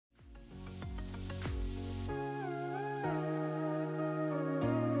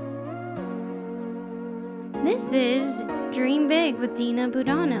This is Dream Big with Dina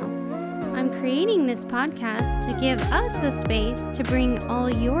Budano. I'm creating this podcast to give us a space to bring all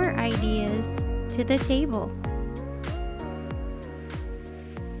your ideas to the table.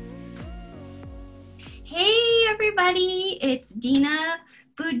 Hey everybody, it's Dina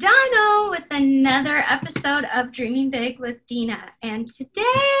Budano with another episode of Dreaming Big with Dina. And today,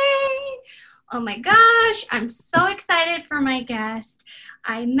 oh my gosh, I'm so excited for my guest.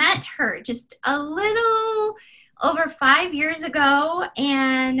 I met her just a little over 5 years ago,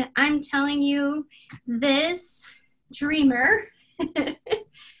 and I'm telling you, this dreamer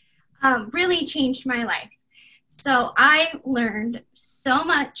really changed my life. So I learned so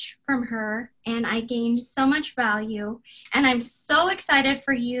much from her, and I gained so much value, and I'm so excited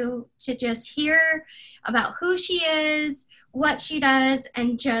for you to just hear about who she is, what she does,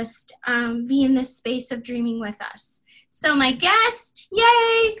 and just be in this space of dreaming with us. So my guest,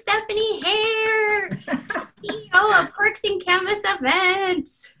 yay, Stephanie Hare, CEO of Corks and Canvas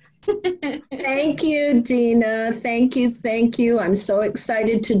Events. Thank you, Dina. Thank you. I'm so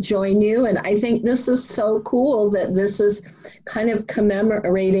excited to join you. And I think this is so cool that this is kind of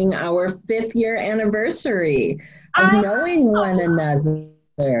commemorating our 5th year anniversary of knowing one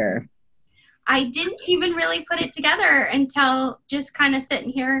another. I didn't even really put it together until just kind of sitting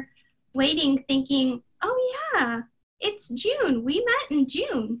here waiting, thinking, oh yeah, it's June. We met in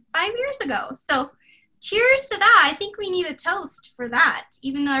June 5 years ago. So cheers to that. I think we need a toast for that,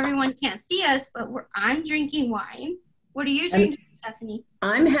 even though everyone can't see us, but I'm drinking wine. What are you drinking, Stephanie?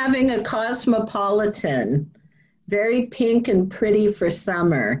 I'm having a Cosmopolitan, very pink and pretty for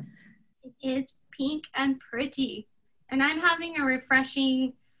summer. It is pink and pretty. And I'm having a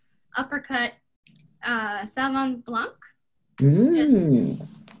refreshing uppercut Sauvignon Blanc. Just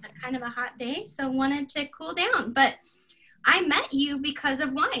kind of a hot day, so wanted to cool down. But I met you because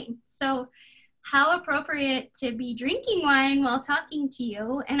of wine. So how appropriate to be drinking wine while talking to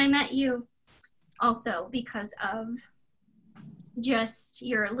you. And I met you also because of just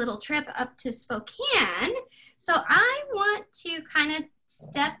your little trip up to Spokane. So I want to kind of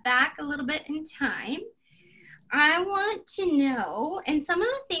step back a little bit in time. I want to know, and some of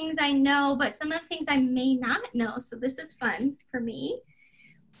the things I know, but some of the things I may not know. So this is fun for me.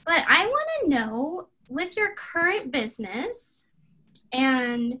 But I want to know, with your current business,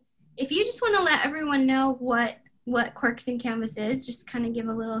 and if you just want to let everyone know what Corks and Canvas is, just kind of give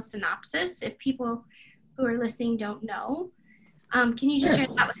a little synopsis if people who are listening don't know. Can you just share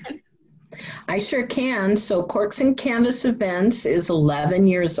that with them? I sure can. So Corks and Canvas Events is 11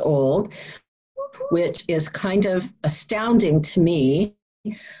 years old, which is kind of astounding to me.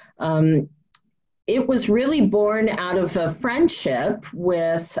 It was really born out of a friendship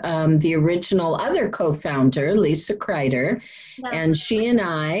with the original other co-founder, Lisa Kreider, and she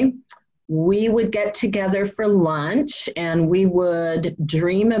and we would get together for lunch and we would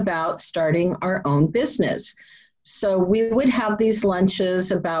dream about starting our own business. So we would have these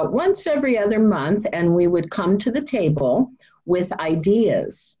lunches about once every other month, and we would come to the table with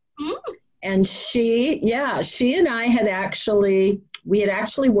ideas. And she and I had actually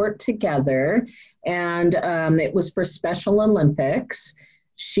worked together, and it was for Special Olympics.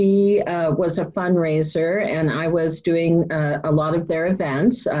 She was a fundraiser, and I was doing a lot of their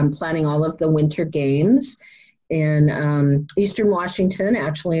events, planning all of the winter games in Eastern Washington,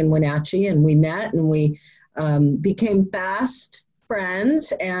 actually in Wenatchee, and we met and we became fast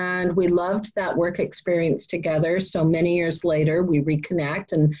friends, and we loved that work experience together. So many years later, we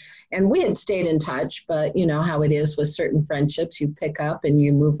reconnect, and we had stayed in touch, but you know how it is with certain friendships, you pick up and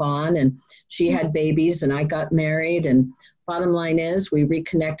you move on, and she had babies and I got married, and bottom line is we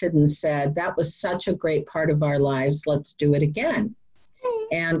reconnected and said, that was such a great part of our lives, let's do it again.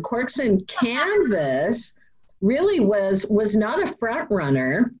 And Corks and Canvas really was not a front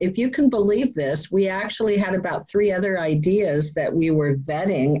runner. If you can believe this, we actually had about 3 other ideas that we were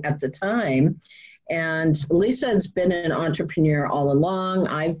vetting at the time. And Lisa has been an entrepreneur all along.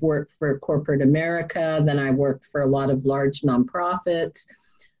 I've worked for corporate America, then I worked for a lot of large nonprofits.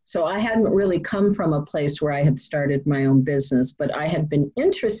 So I hadn't really come from a place where I had started my own business, but I had been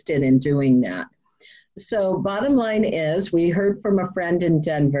interested in doing that. So bottom line is, we heard from a friend in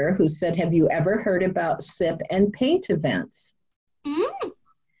Denver who said, have you ever heard about sip and paint events?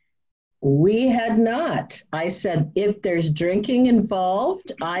 We had not. I said, if there's drinking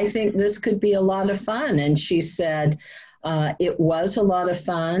involved, I think this could be a lot of fun. And she said, it was a lot of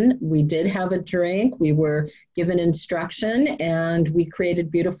fun. We did have a drink. We were given instruction and we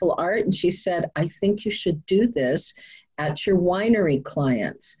created beautiful art. And she said, I think you should do this at your winery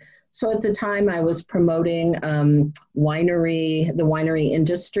clients. So at the time I was promoting the winery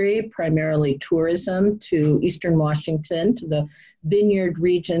industry, primarily tourism to Eastern Washington, to the vineyard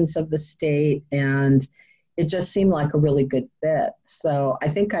regions of the state, and it just seemed like a really good fit. So I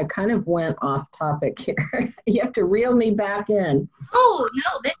think I kind of went off topic here. You have to reel me back in. Oh,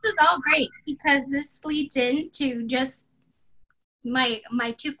 no, this is all great because this leads into just my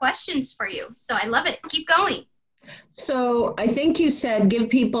two questions for you. So I love it. Keep going. So I think you said give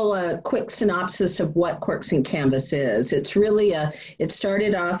people a quick synopsis of what Corks and Canvas is. It's really it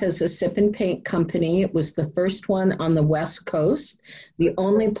started off as a sip and paint company. It was the first one on the West Coast. The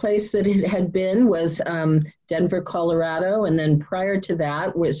only place that it had been was Denver, Colorado. And then prior to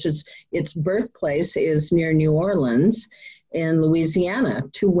that, which is its birthplace, is near New Orleans in Louisiana.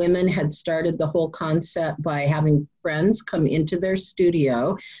 Two women had started the whole concept by having friends come into their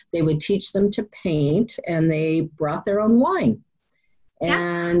studio. They would teach them to paint, and they brought their own wine. Yeah.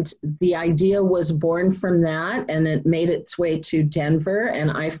 And the idea was born from that, and it made its way to Denver, and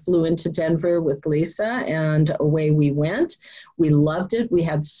I flew into Denver with Lisa, and away we went. We loved it. We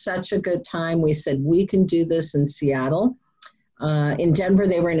had such a good time. We said, we can do this in Seattle. In Denver,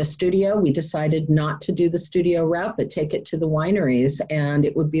 they were in a studio. We decided not to do the studio route, but take it to the wineries. And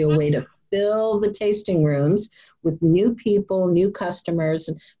it would be a way to fill the tasting rooms with new people, new customers,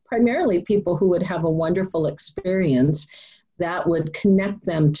 and primarily people who would have a wonderful experience that would connect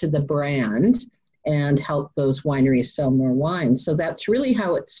them to the brand and help those wineries sell more wine. So that's really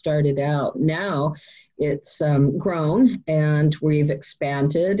how it started out. Now it's grown and we've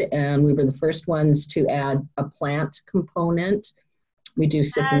expanded, and we were the first ones to add a plant component. We do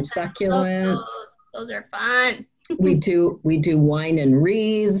sip and succulents. Those are fun. we do wine and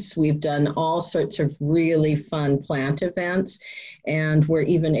wreaths. We've done all sorts of really fun plant events, and we're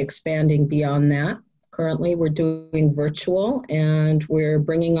even expanding beyond that. Currently, we're doing virtual, and we're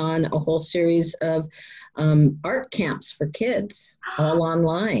bringing on a whole series of art camps for kids, all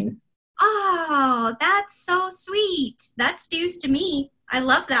online. Oh, that's so sweet. That's news to me. I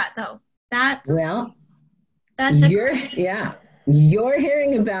love that, though. You're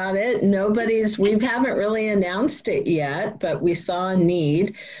hearing about it. We haven't really announced it yet, but we saw a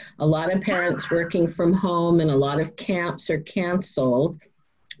need. A lot of parents working from home, and a lot of camps are canceled.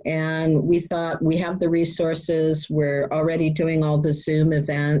 And we thought, we have the resources. We're already doing all the Zoom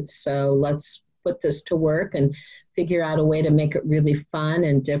events, so let's put this to work and figure out a way to make it really fun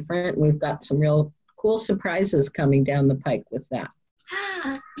and different. And we've got some real cool surprises coming down the pike with that.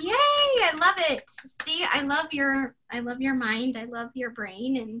 Yay! I love it. See, I love your mind. I love your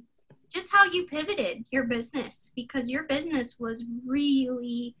brain, and just how you pivoted your business, because your business was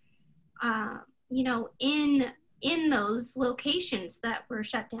really, in those locations that were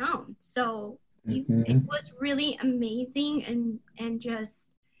shut down. So it was really amazing and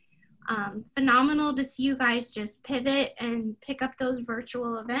just phenomenal to see you guys just pivot and pick up those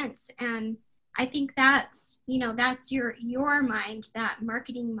virtual events. And I think that's your mind, that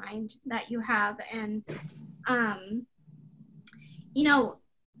marketing mind that you have. And,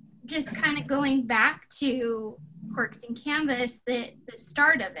 just kind of going back to Corks and Canvas, the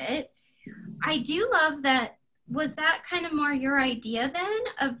start of it, I do love that. Was that kind of more your idea then,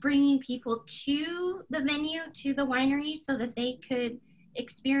 of bringing people to the venue, to the winery, so that they could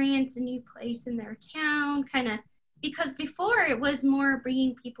experience a new place in their town, because before it was more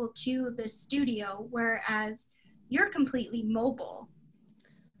bringing people to the studio, whereas you're completely mobile.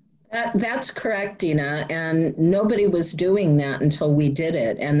 That's correct, Dina, and nobody was doing that until we did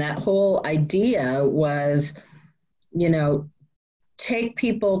it. And that whole idea was, take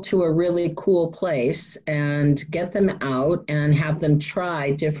people to a really cool place and get them out and have them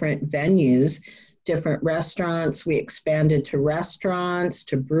try different venues, different restaurants. We expanded to restaurants,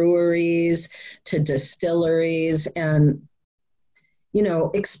 to breweries, to distilleries, and,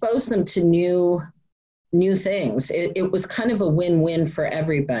 expose them to new things. It was kind of a win-win for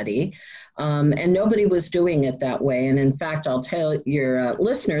everybody, and nobody was doing it that way. And in fact, I'll tell your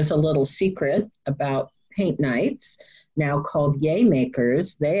listeners a little secret about paint nights, now called Yay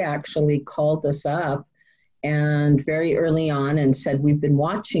Makers. They actually called us up and very early on and said, we've been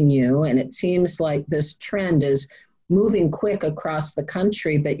watching you, and it seems like this trend is moving quick across the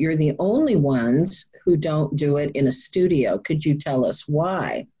country, but you're the only ones who don't do it in a studio. Could you tell us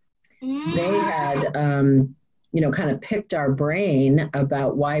why? They had, kind of picked our brain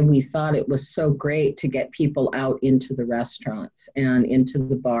about why we thought it was so great to get people out into the restaurants and into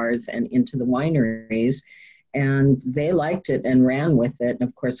the bars and into the wineries. And they liked it and ran with it. And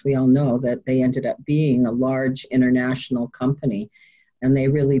of course, we all know that they ended up being a large international company. and they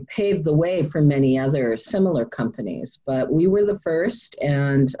really paved the way for many other similar companies. But we were the first,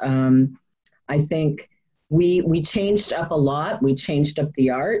 and I think we changed up a lot. We changed up the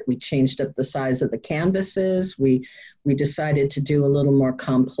art. We changed up the size of the canvases. We decided to do a little more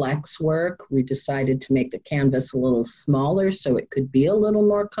complex work. We decided to make the canvas a little smaller so it could be a little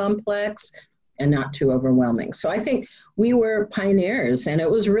more complex and not too overwhelming. So I think we were pioneers, and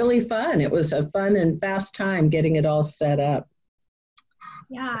it was really fun. It was a fun and fast time getting it all set up.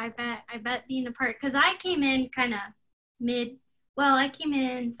 Yeah, I bet being a part, because I came in kind of I came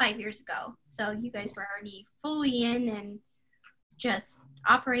in 5 years ago, so you guys were already fully in and just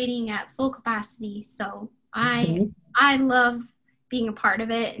operating at full capacity. So I love being a part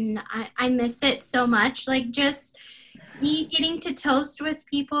of it, and I miss it so much. Like, just me getting to toast with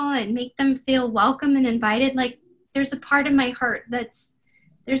people and make them feel welcome and invited. Like, there's a part of my heart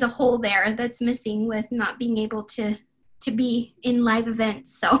there's a hole there that's missing with not being able to be in live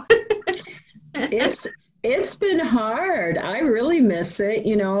events. So It's been hard. I really miss it.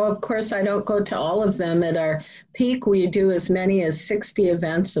 You know, of course, I don't go to all of them. At our peak, we do as many as 60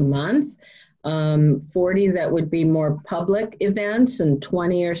 events a month, 40 that would be more public events, and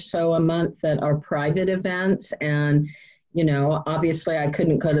 20 or so a month that are private events. And, you know, obviously I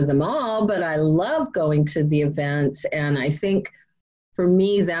couldn't go to them all, but I love going to the events. And I think for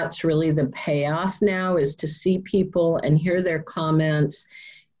me, that's really the payoff now, is to see people and hear their comments.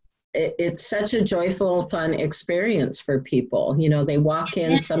 It's such a joyful, fun experience for people. You know, they walk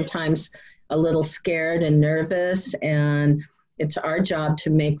in sometimes a little scared and nervous, and it's our job to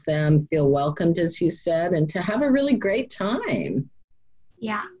make them feel welcomed, as you said, and to have a really great time.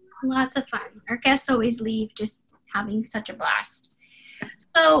 Yeah, lots of fun. Our guests always leave just having such a blast.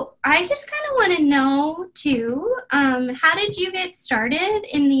 So I just kind of want to know, too, how did you get started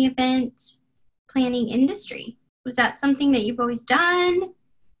in the event planning industry? Was that something that you've always done?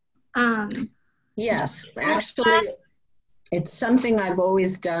 Yes, actually, it's something I've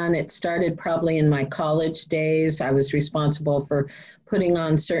always done. It started probably in my college days. I was responsible for putting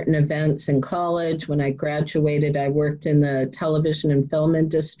on certain events in college. When I graduated, I worked in the television and film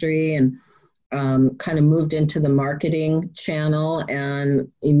industry, and kind of moved into the marketing channel, and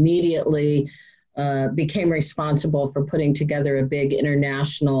immediately became responsible for putting together a big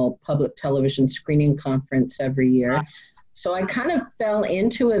international public television screening conference every year. So I kind of fell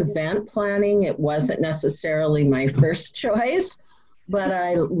into event planning. It wasn't necessarily my first choice, but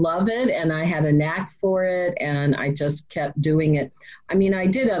I love it, and I had a knack for it, and I just kept doing it. I mean, I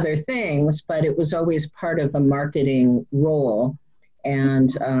did other things, but it was always part of a marketing role. And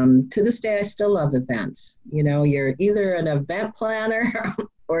to this day, I still love events. You know, you're either an event planner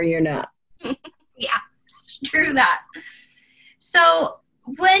or you're not. Yeah, it's true that. So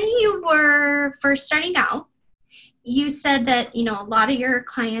when you were first starting out, you said that, you know, a lot of your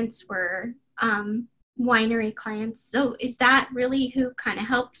clients were winery clients. So is that really who kind of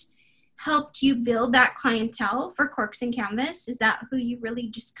helped you build that clientele for Corks and Canvas? Is that who you really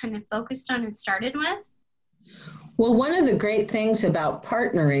just kind of focused on and started with? Well, one of the great things about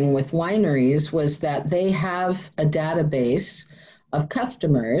partnering with wineries was that they have a database of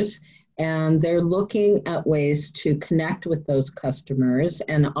customers, and they're looking at ways to connect with those customers.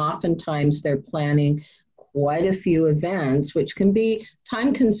 And oftentimes they're planning quite a few events, which can be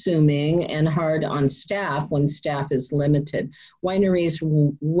time consuming and hard on staff when staff is limited. Wineries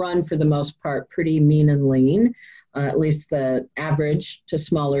run, for the most part, pretty mean and lean, at least the average to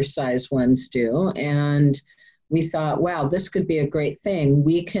smaller size ones do. And we thought, wow, this could be a great thing.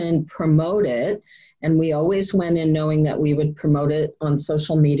 We can promote it. And we always went in knowing that we would promote it on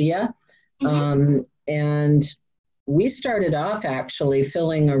social media. And we started off actually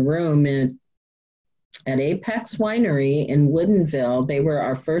filling a room at Apex Winery in Woodinville. They were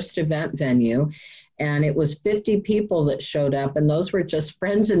our first event venue, and it was 50 people that showed up, and those were just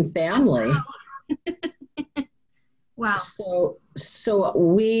friends and family. Wow. So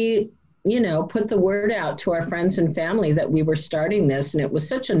we, you know, put the word out to our friends and family that we were starting this, and it was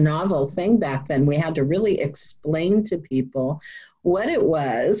such a novel thing back then. We had to really explain to people what it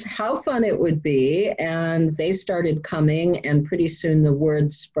was, how fun it would be, and they started coming, and pretty soon the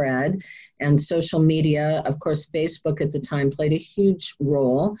word spread. And social media, of course, Facebook at the time played a huge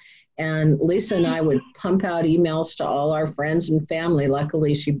role. And Lisa and I would pump out emails to all our friends and family.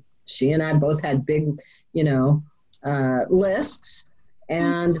 Luckily, she and I both had big, you know, lists.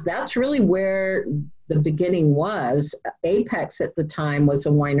 And that's really where the beginning was. Apex at the time was a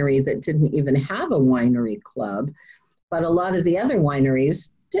winery that didn't even have a winery club, but a lot of the other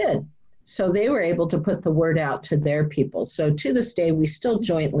wineries did. So they were able to put the word out to their people. So to this day, we still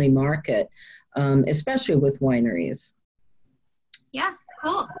jointly market, especially with wineries. Yeah,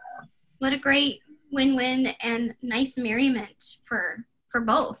 cool. What a great win-win and nice merriment for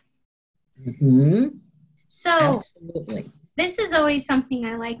both. Mm-hmm. So Absolutely. this is always something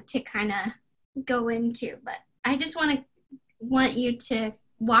I like to kind of go into, but I just want you to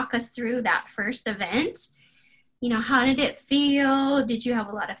walk us through that first event. You know, how did it feel? Did you have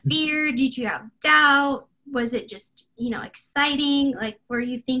a lot of fear? Did you have doubt? Was it just, exciting? Like, were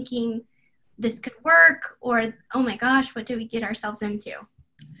you thinking this could work? Or, oh my gosh, what did we get ourselves into?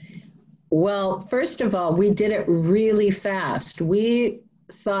 Well, first of all, we did it really fast. We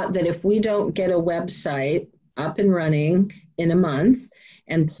thought that if we don't get a website up and running in a month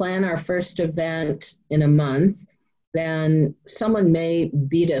and plan our first event in a month, then someone may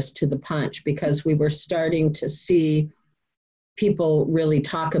beat us to the punch, because we were starting to see people really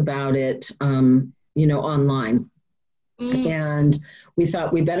talk about it, online. And we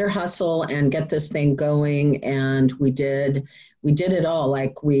thought we better hustle and get this thing going. And we did it all.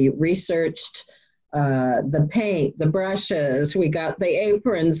 Like, we researched the paint, the brushes, we got the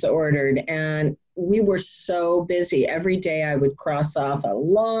aprons ordered, and we were so busy. Every day I would cross off a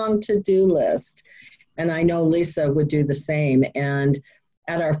long to-do list. And I know Lisa would do the same. And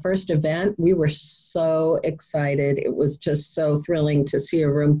at our first event, we were so excited. It was just so thrilling to see a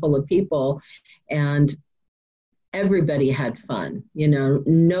room full of people, and everybody had fun.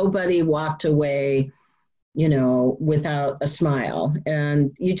 Nobody walked away, without a smile.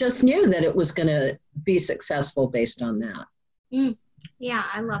 And you just knew that it was going to be successful based on that. Yeah,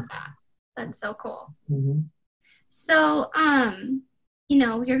 I love that. That's so cool. Mm-hmm. So,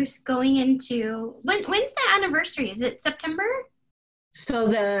 you're just going into, when's the anniversary? Is it September? So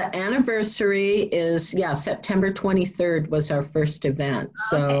the anniversary is, September 23rd was our first event.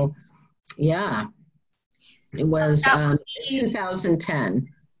 So, yeah, it was 2010.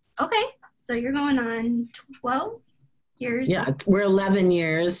 Okay, so you're going on 12 years? Yeah, we're 11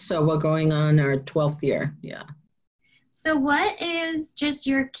 years, so we're going on our 12th year, yeah. So what is just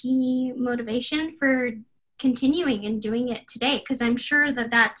your key motivation for continuing and doing it today? Because I'm sure that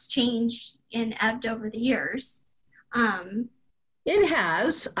that's changed and ebbed over the years. It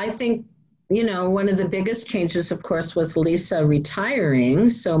has. I think, one of the biggest changes, of course, was Lisa retiring.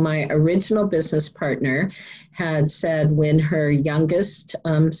 So my original business partner had said when her youngest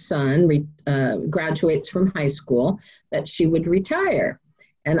son graduates from high school that she would retire.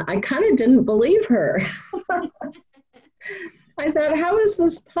 And I kind of didn't believe her. I thought, how is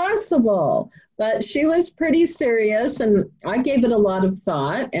this possible? But she was pretty serious, and I gave it a lot of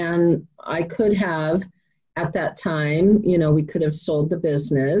thought, and I could have, at that time, we could have sold the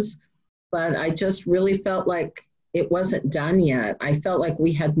business, but I just really felt like it wasn't done yet. I felt like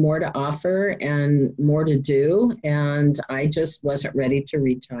we had more to offer and more to do, and I just wasn't ready to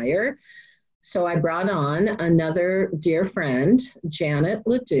retire. So I brought on another dear friend, Janet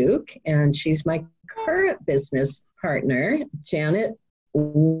LeDuc, and she's my current business partner. Janet,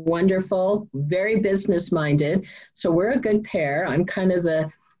 wonderful, very business-minded. So we're a good pair. I'm kind of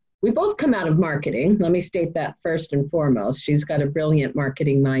we both come out of marketing. Let me state that first and foremost. She's got a brilliant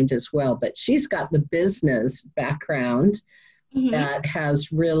marketing mind as well, but she's got the business background that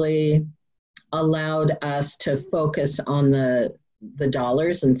has really allowed us to focus on the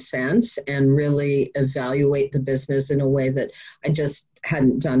dollars and cents and really evaluate the business in a way that I just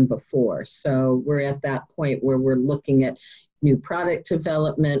hadn't done before. So we're at that point where we're looking at new product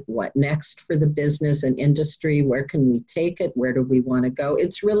development, what next for the business and industry, where can we take it, where do we want to go.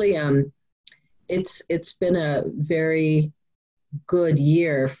 It's really, it's been a very good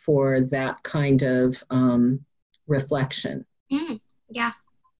year for that kind of reflection. Yeah.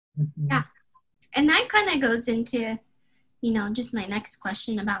 Yeah. And that kind of goes into, just my next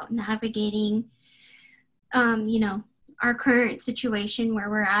question about navigating, our current situation where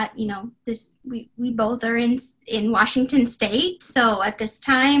we're at. We both are in Washington State. So at this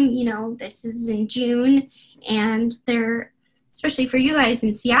time, this is in June, and especially for you guys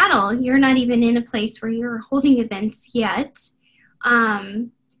in Seattle, you're not even in a place where you're holding events yet.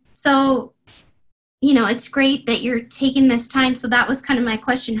 So, it's great that you're taking this time. So that was kind of my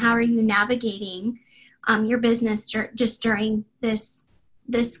question. How are you navigating your business just during this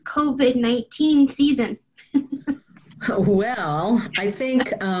COVID-19 season? Well, I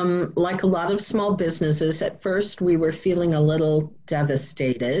think like a lot of small businesses, at first we were feeling a little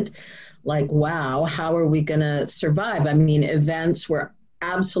devastated. Like, wow, how are we going to survive? I mean, events were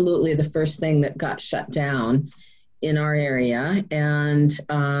absolutely the first thing that got shut down in our area. And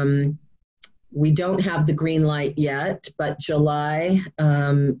we don't have the green light yet, but July,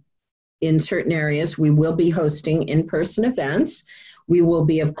 in certain areas, we will be hosting in-person events. We will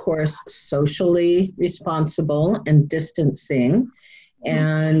be, of course, socially responsible and distancing,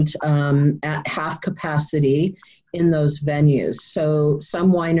 and at half capacity in those venues. So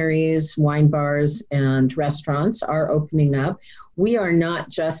some wineries, wine bars, and restaurants are opening up. We are not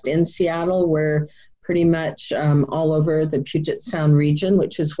just in Seattle. We're pretty much all over the Puget Sound region,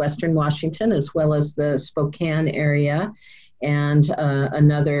 which is Western Washington, as well as the Spokane area, and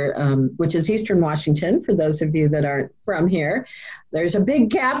another, which is Eastern Washington, for those of you that aren't from here. There's a big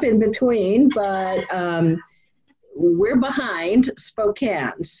gap in between, but we're behind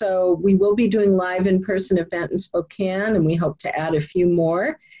Spokane. So we will be doing live in-person event in Spokane, and we hope to add a few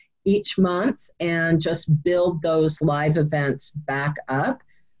more each month and just build those live events back up.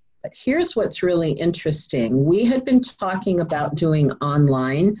 But here's what's really interesting. We had been talking about doing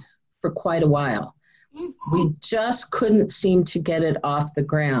online for quite a while. We just couldn't seem to get it off the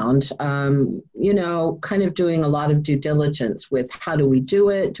ground. You know, kind of doing a lot of due diligence with how do we do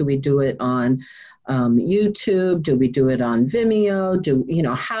it? Do we do it on YouTube? Do we do it on Vimeo?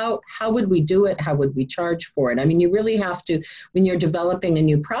 How would we do it? How would we charge for it? I mean, you really have to, when you're developing a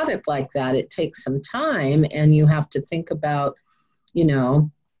new product like that, it takes some time, and you have to think about, you know,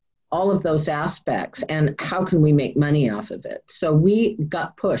 all of those aspects and how can we make money off of it. So we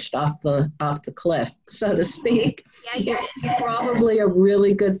got pushed off the cliff, so to speak. Yeah, it's probably a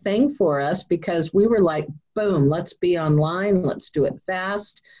really good thing for us, because we were like, boom, let's be online, let's do it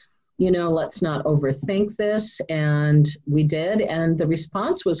fast, you know, let's not overthink this. And we did, and the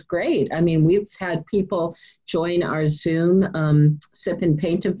response was great. I mean, we've had people join our Zoom sip and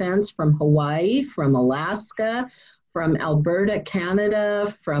paint events from Hawaii, from Alaska, from Alberta,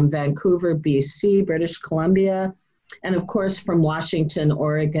 Canada, from Vancouver, BC, British Columbia, and of course from Washington,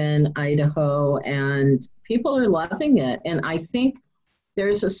 Oregon, Idaho, and people are loving it. And I think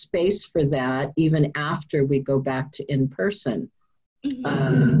there's a space for that even after we go back to in-person.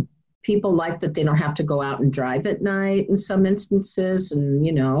 People like that they don't have to go out and drive at night in some instances, and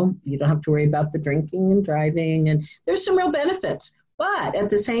you know, you don't have to worry about the drinking and driving, and there's some real benefits. But at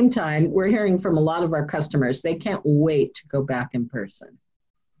the same time, we're hearing from a lot of our customers, they can't wait to go back in person.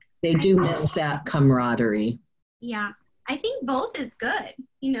 They do miss that camaraderie. Yeah, I think both is good.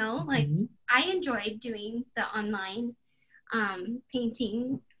 You know, like I enjoyed doing the online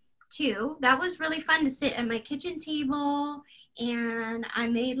painting too. That was really fun to sit at my kitchen table, and I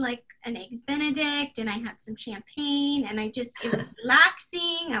made like an eggs Benedict, and I had some champagne, and it was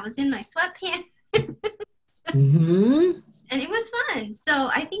relaxing. I was in my sweatpants. And it was fun. So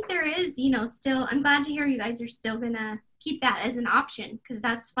I think there is, you know, still, I'm glad to hear you guys are still going to keep that as an option, because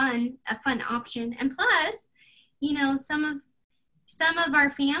that's fun, a fun option. And plus, you know, some of our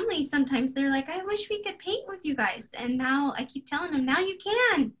family, sometimes they're like, I wish we could paint with you guys. And now I keep telling them, now you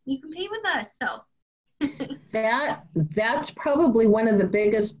can paint with us. So that's probably one of the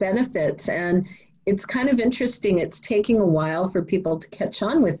biggest benefits. And it's kind of interesting. It's taking a while for people to catch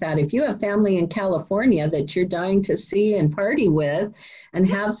on with that. If you have family in California that you're dying to see and party with and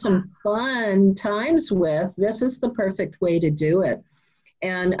have some fun times with, this is the perfect way to do it.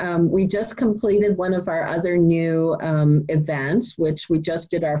 And we just completed one of our other new events, which we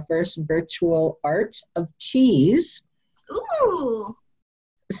just did our first virtual art of cheese. Ooh.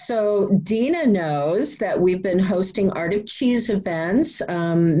 So Dina knows that we've been hosting Art of Cheese events.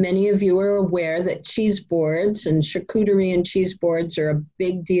 Many of you are aware that cheese boards and charcuterie and cheese boards are a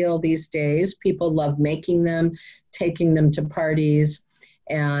big deal these days. People love making them, taking them to parties,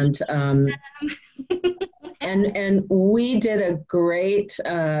 and and we did a great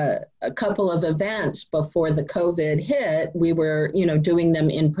a couple of events before the COVID hit. We were, you know, doing them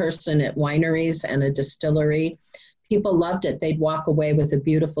in person at wineries and a distillery. People loved it. They'd walk away with a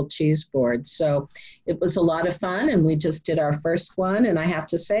beautiful cheese board. So it was a lot of fun, and we just did our first one, and I have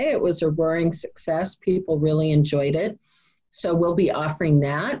to say it was a roaring success. People really enjoyed it. So we'll be offering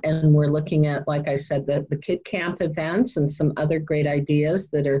that, and we're looking at, like I said, the Kid Camp events and some other great ideas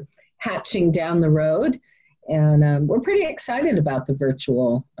that are hatching down the road. And we're pretty excited about the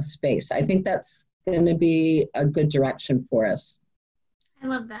virtual space. I think that's going to be a good direction for us. I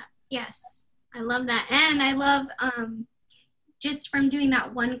love that. Yes. I love that. And I love just from doing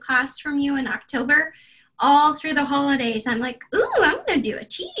that one class from you in October, all through the holidays, I'm like, ooh, I'm going to do a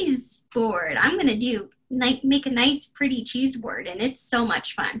cheese board. I'm going to make a nice, pretty cheese board. And it's so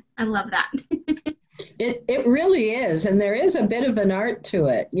much fun. I love that. It really is. And there is a bit of an art to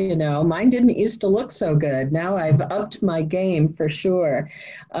it. You know, mine didn't used to look so good. Now I've upped my game for sure.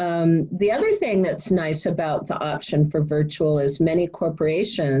 The other thing that's nice about the option for virtual is many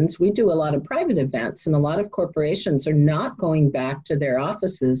corporations, we do a lot of private events, and a lot of corporations are not going back to their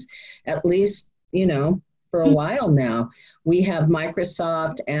offices, at least, you know, for a while now. We have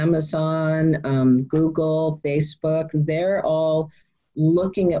Microsoft, Amazon, Google, Facebook. They're all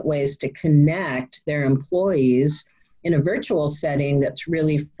looking at ways to connect their employees in a virtual setting that's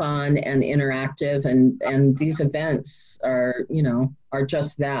really fun and interactive. And these events are, are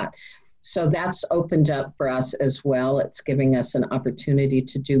just that. So that's opened up for us as well. It's giving us an opportunity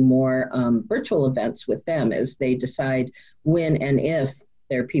to do more virtual events with them as they decide when and if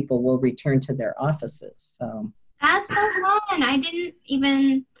their people will return to their offices. So that's so fun. I didn't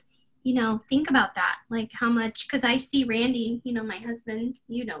even, think about that. Like how much, because I see Randy, my husband,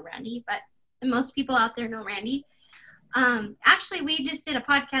 Randy, but most people out there know Randy. Actually, we just did a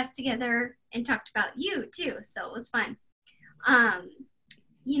podcast together and talked about you too. So it was fun.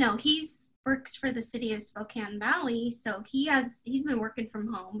 He's works for the city of Spokane Valley, so he's been working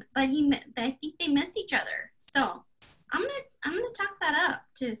from home, but I think they miss each other. So I'm gonna talk that up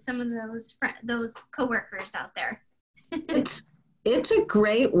to some of those coworkers out there. It's a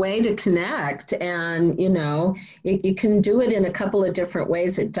great way to connect, and you can do it in a couple of different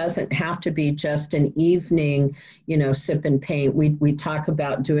ways. It doesn't have to be just an evening, sip and paint. We talk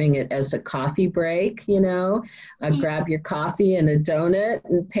about doing it as a coffee break, grab your coffee and a donut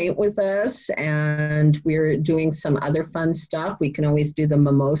and paint with us. And we're doing some other fun stuff. We can always do the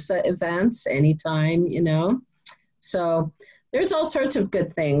mimosa events anytime, So there's all sorts of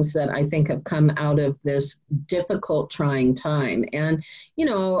good things that I think have come out of this difficult, trying time. And,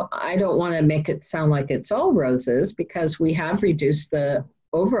 I don't want to make it sound like it's all roses, because we have reduced the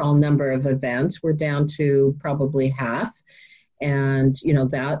overall number of events. We're down to probably half. And,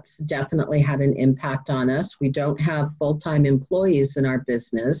 that's definitely had an impact on us. We don't have full-time employees in our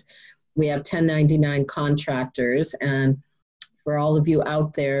business. We have 1099 contractors, and for all of you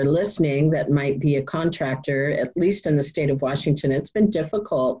out there listening that might be a contractor, at least in the state of Washington, it's been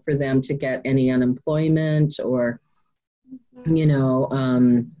difficult for them to get any unemployment or,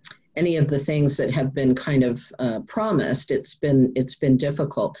 any of the things that have been kind of promised. It's been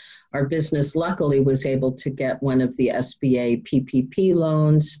difficult. Our business luckily was able to get one of the SBA PPP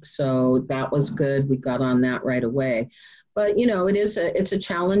loans, so that was good. We got on that right away. But, it's a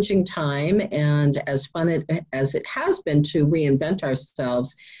challenging time, and as fun as it has been to reinvent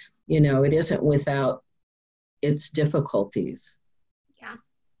ourselves, it isn't without its difficulties. Yeah,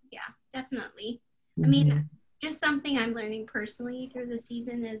 definitely. Mm-hmm. I mean, just something I'm learning personally through the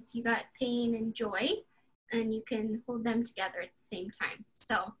season is you got pain and joy, and you can hold them together at the same time.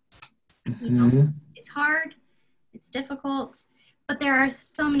 So, it's hard, it's difficult, but there are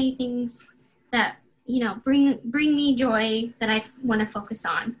so many things that bring me joy that I want to focus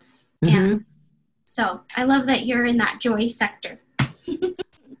on. Mm-hmm. And so I love that you're in that joy sector.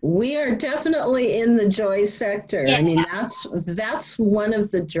 We are definitely in the joy sector. Yeah. I mean, that's one of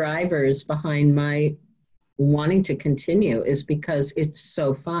the drivers behind my wanting to continue, is because it's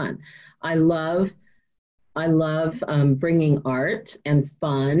so fun. I love bringing art and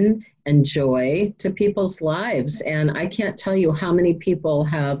fun and joy to people's lives. And I can't tell you how many people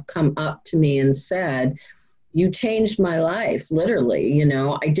have come up to me and said, "You changed my life," literally.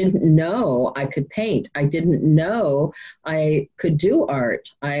 I didn't know I could paint. I didn't know I could do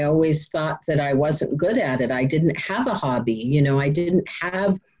art. I always thought that I wasn't good at it. I didn't have a hobby. I didn't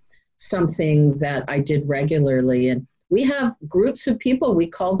have something that I did regularly. And we have groups of people, we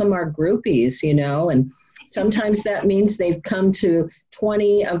call them our groupies, and sometimes that means they've come to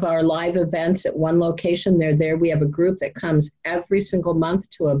 20 of our live events at one location. They're there. We have a group that comes every single month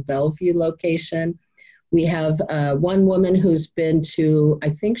to a Bellevue location. We have one woman who's been to, I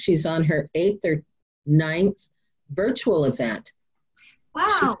think she's on her 8th or 9th virtual event.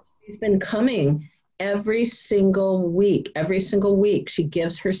 Wow. She's been coming every single week. She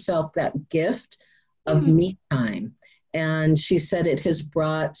gives herself that gift of me time. And she said it has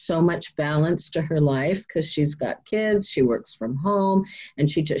brought so much balance to her life, because she's got kids, she works from home, and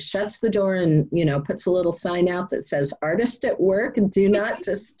she just shuts the door and, puts a little sign out that says, "Artist at work, do not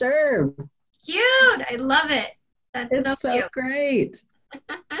disturb." Cute. I love it. It's so cute. Great.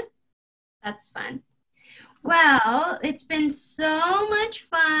 That's fun. Well, it's been so much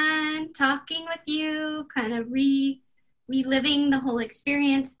fun talking with you, kind of reliving the whole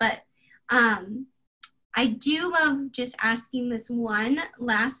experience, but I do love just asking this one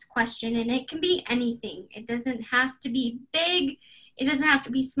last question, and it can be anything. It doesn't have to be big. It doesn't have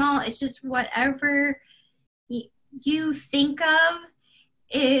to be small. It's just whatever you think of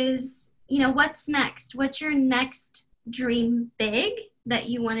is, what's next? What's your next dream big that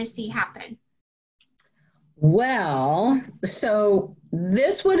you want to see happen? Well, so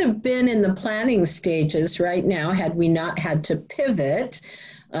this would have been in the planning stages right now had we not had to pivot.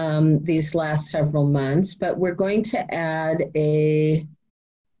 these last several months, but we're going to add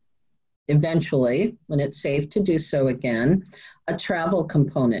eventually, when it's safe to do so again, a travel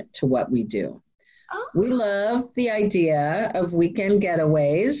component to what we do. Oh. We love the idea of weekend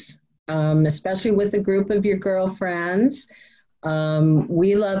getaways, especially with a group of your girlfriends.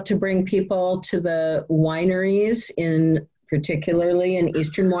 We love to bring people to the wineries particularly in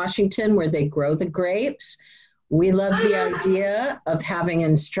Eastern Washington, where they grow the grapes. We love the idea of having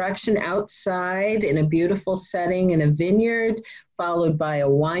instruction outside in a beautiful setting in a vineyard, followed by a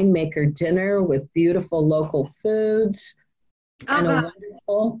winemaker dinner with beautiful local foods, and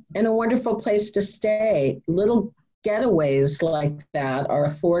a wonderful place to stay. Little getaways like that are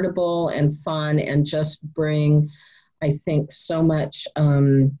affordable and fun and just bring, I think, so much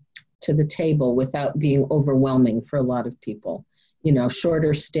to the table without being overwhelming for a lot of people. You know,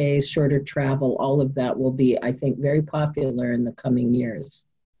 shorter stays, shorter travel, all of that will be, I think, very popular in the coming years.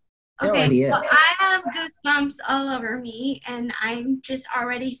 Okay, well, I have goosebumps all over me, and I just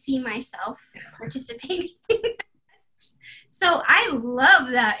already see myself participating. So I love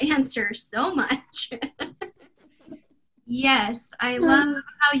that answer so much. Yes, I love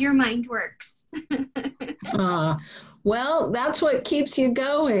how your mind works. Well, that's what keeps you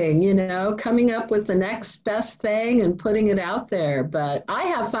going, you know, coming up with the next best thing and putting it out there. But I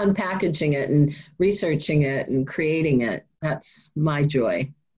have fun packaging it and researching it and creating it. That's my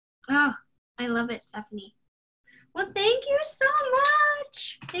joy. Oh, I love it, Stephanie. Well, thank you so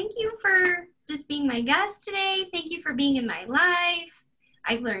much. Thank you for just being my guest today. Thank you for being in my life.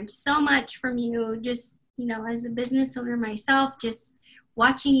 I've learned so much from you, just, you know, as a business owner myself, just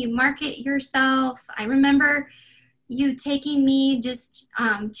watching you market yourself. I remember you taking me just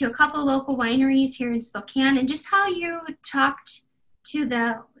to a couple local wineries here in Spokane, and just how you talked to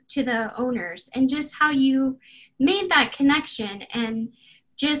the owners, and just how you made that connection and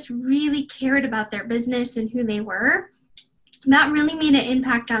just really cared about their business and who they were. That really made an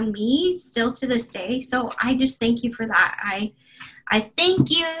impact on me still to this day. So I just thank you for that. I thank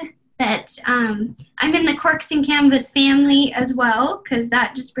you that I'm in the Corks and Canvas family as well, because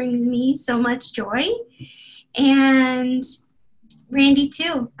that just brings me so much joy. And Randy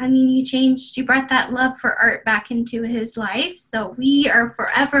too. I mean, you brought that love for art back into his life. So we are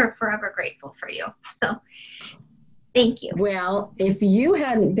forever, forever grateful for you. So thank you. Well, if you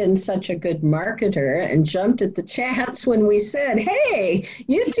hadn't been such a good marketer and jumped at the chance when we said, hey,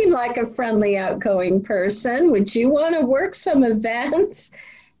 you seem like a friendly, outgoing person. Would you want to work some events?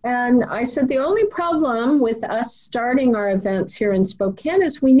 And I said, the only problem with us starting our events here in Spokane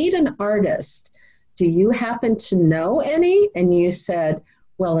is we need an artist. Do you happen to know any? And you said,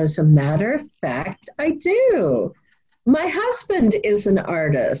 well, as a matter of fact, I do. My husband is an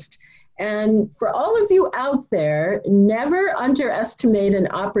artist. And for all of you out there, never underestimate an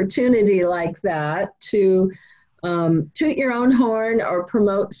opportunity like that to toot your own horn or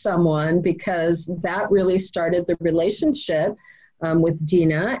promote someone, because that really started the relationship with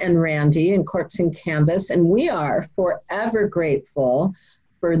Dina and Randy and Corks and Canvas. And we are forever grateful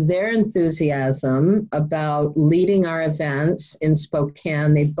for their enthusiasm about leading our events in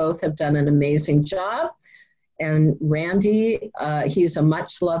Spokane. They both have done an amazing job. And Randy, he's a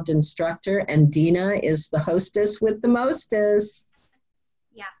much loved instructor, and Dina is the hostess with the mostest.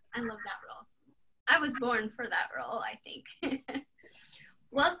 Yeah, I love that role. I was born for that role, I think.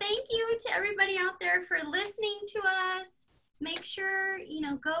 Well, thank you to everybody out there for listening to us. Make sure,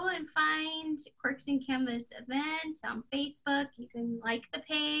 go and find Corks and Canvas events on Facebook. You can like the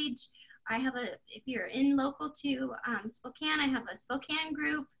page. If you're in local to Spokane, I have a Spokane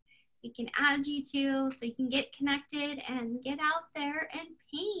group we can add you to, so you can get connected and get out there and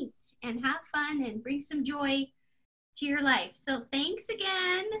paint and have fun and bring some joy to your life. So thanks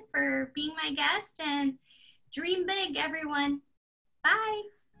again for being my guest, and dream big, everyone. Bye.